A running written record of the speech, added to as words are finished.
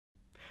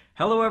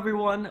Hello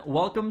everyone,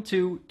 welcome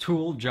to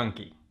Tool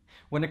Junkie.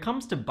 When it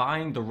comes to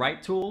buying the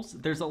right tools,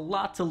 there's a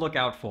lot to look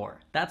out for.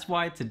 That's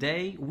why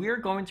today we're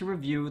going to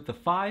review the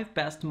 5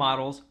 best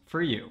models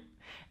for you.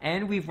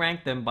 And we've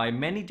ranked them by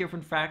many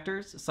different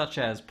factors such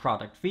as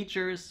product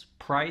features,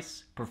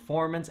 price,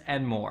 performance,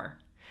 and more.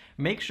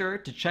 Make sure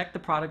to check the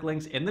product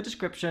links in the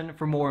description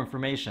for more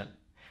information.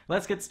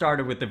 Let's get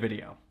started with the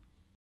video.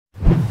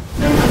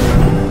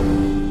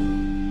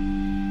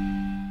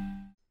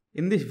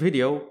 In this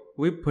video,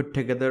 we put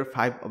together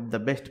 5 of the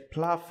best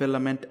PLA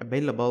filament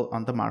available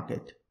on the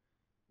market.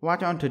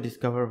 Watch on to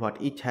discover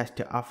what each has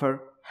to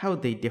offer, how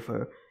they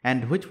differ,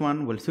 and which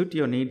one will suit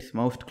your needs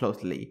most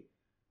closely.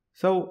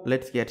 So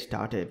let's get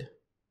started.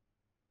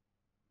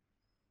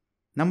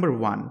 Number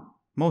 1.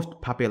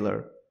 Most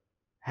popular.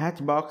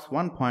 HATCHBOX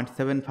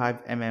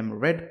 1.75mm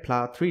Red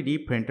PLA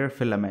 3D Printer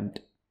Filament.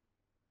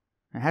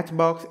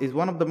 HATCHBOX is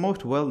one of the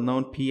most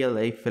well-known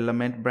PLA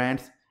filament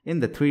brands in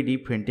the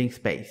 3D printing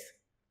space.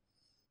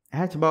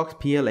 HATCHBOX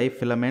PLA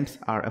filaments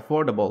are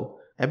affordable,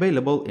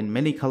 available in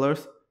many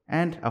colors,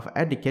 and of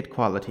adequate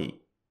quality.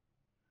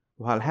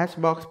 While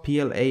HATCHBOX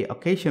PLA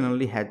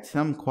occasionally had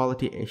some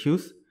quality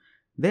issues,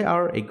 they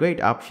are a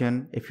great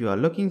option if you are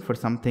looking for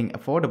something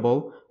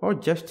affordable or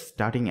just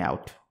starting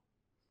out.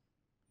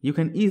 You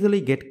can easily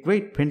get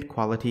great print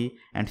quality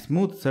and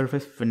smooth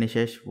surface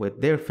finishes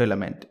with their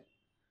filament.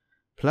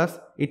 Plus,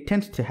 it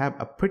tends to have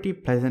a pretty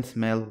pleasant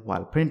smell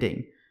while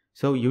printing,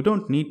 so you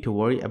don't need to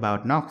worry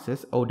about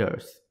noxious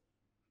odors.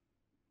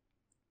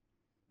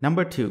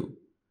 Number 2.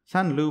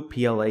 SUNLU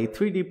PLA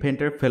 3D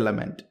Printer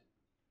Filament.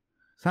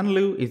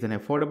 SUNLU is an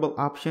affordable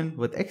option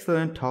with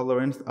excellent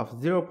tolerance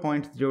of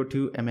 0.02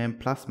 mm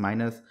plus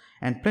minus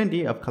and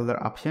plenty of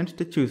color options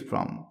to choose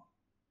from.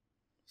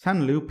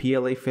 SUNLU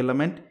PLA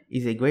filament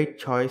is a great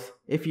choice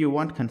if you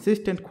want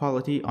consistent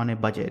quality on a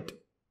budget.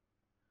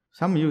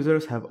 Some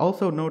users have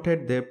also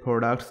noted their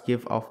products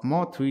give off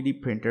more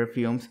 3D printer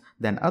fumes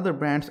than other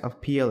brands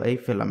of PLA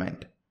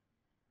filament.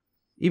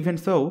 Even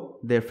so,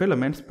 their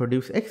filaments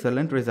produce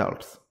excellent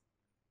results.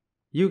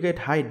 You get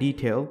high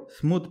detail,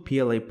 smooth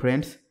PLA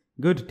prints,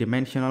 good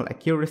dimensional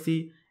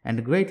accuracy,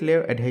 and great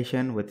layer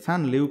adhesion with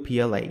SUNLU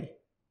PLA.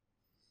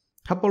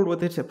 Coupled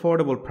with its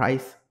affordable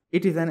price,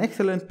 it is an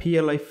excellent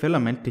PLA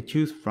filament to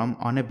choose from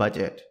on a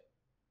budget.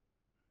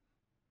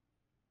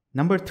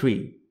 Number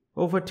 3.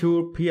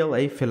 OVERTURE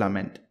PLA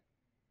Filament.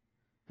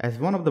 As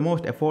one of the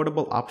most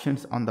affordable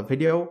options on the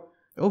video,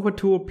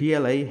 OVERTURE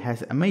PLA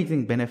has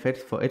amazing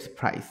benefits for its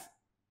price.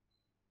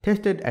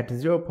 Tested at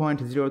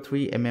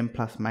 0.03 mm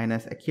plus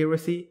minus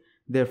accuracy,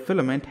 their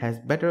filament has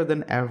better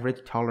than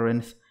average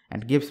tolerance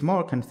and gives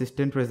more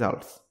consistent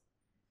results.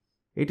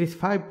 It is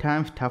 5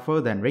 times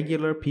tougher than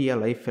regular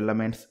PLA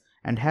filaments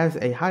and has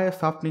a higher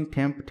softening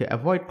temp to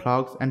avoid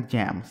clogs and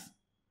jams.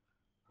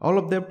 All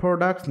of their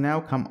products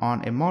now come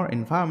on a more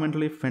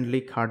environmentally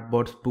friendly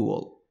cardboard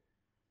spool.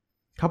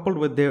 Coupled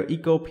with their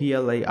Eco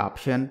PLA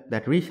option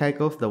that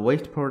recycles the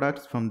waste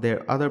products from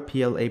their other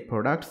PLA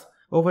products,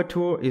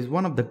 OVERTURE is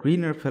one of the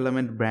greener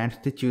filament brands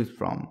to choose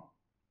from.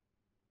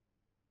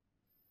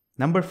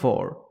 Number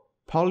 4.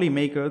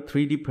 Polymaker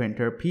 3D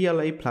Printer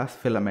PLA Plus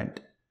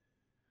Filament.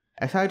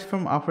 Aside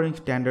from offering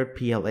standard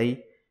PLA,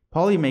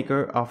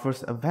 Polymaker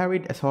offers a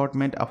varied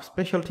assortment of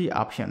specialty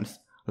options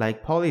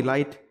like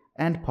Polylite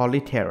and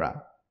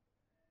Polyterra.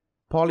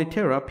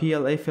 Polyterra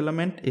PLA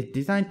filament is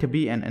designed to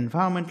be an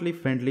environmentally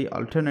friendly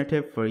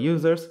alternative for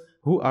users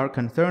who are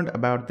concerned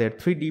about their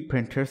 3D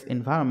printer's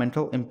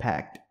environmental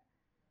impact.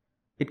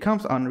 It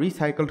comes on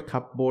recycled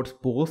cupboard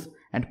spools,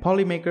 and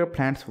Polymaker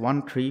plants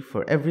 1 tree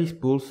for every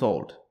spool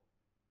sold.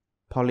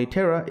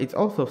 Polyterra is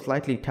also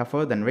slightly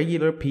tougher than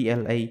regular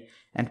PLA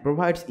and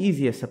provides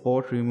easier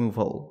support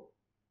removal.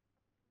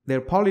 Their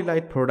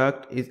Polylite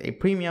product is a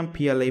premium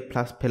PLA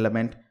plus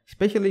filament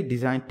specially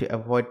designed to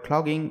avoid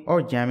clogging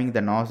or jamming the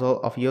nozzle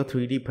of your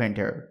 3D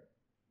printer.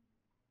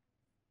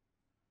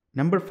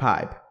 Number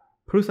 5.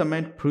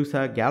 Prusament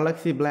Prusa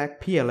Galaxy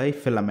Black PLA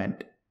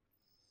Filament.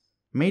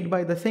 Made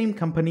by the same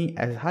company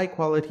as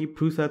high-quality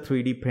Prusa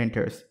 3D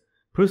printers,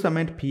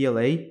 Prusament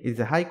PLA is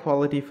a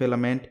high-quality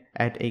filament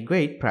at a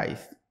great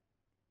price.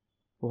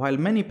 While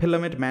many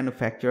filament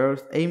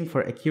manufacturers aim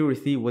for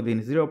accuracy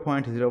within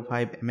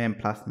 0.05 mm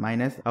plus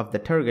minus of the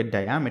target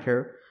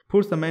diameter,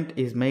 Prusament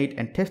is made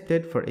and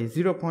tested for a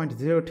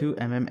 0.02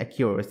 mm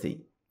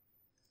accuracy.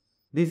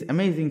 These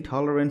amazing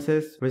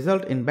tolerances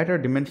result in better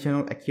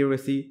dimensional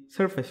accuracy,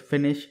 surface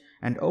finish,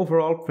 and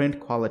overall print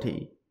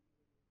quality.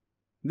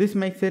 This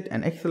makes it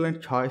an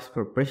excellent choice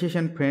for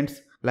precision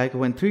prints like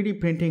when 3D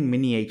printing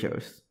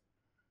miniatures.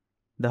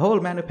 The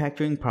whole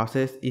manufacturing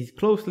process is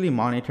closely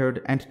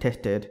monitored and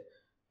tested.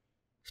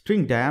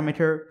 String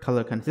diameter,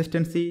 color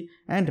consistency,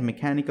 and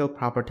mechanical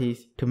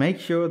properties to make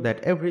sure that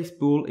every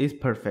spool is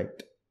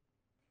perfect.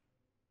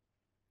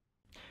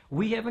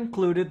 We have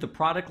included the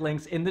product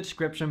links in the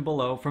description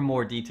below for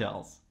more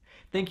details.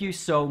 Thank you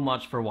so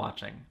much for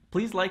watching.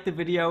 Please like the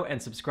video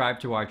and subscribe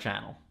to our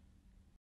channel.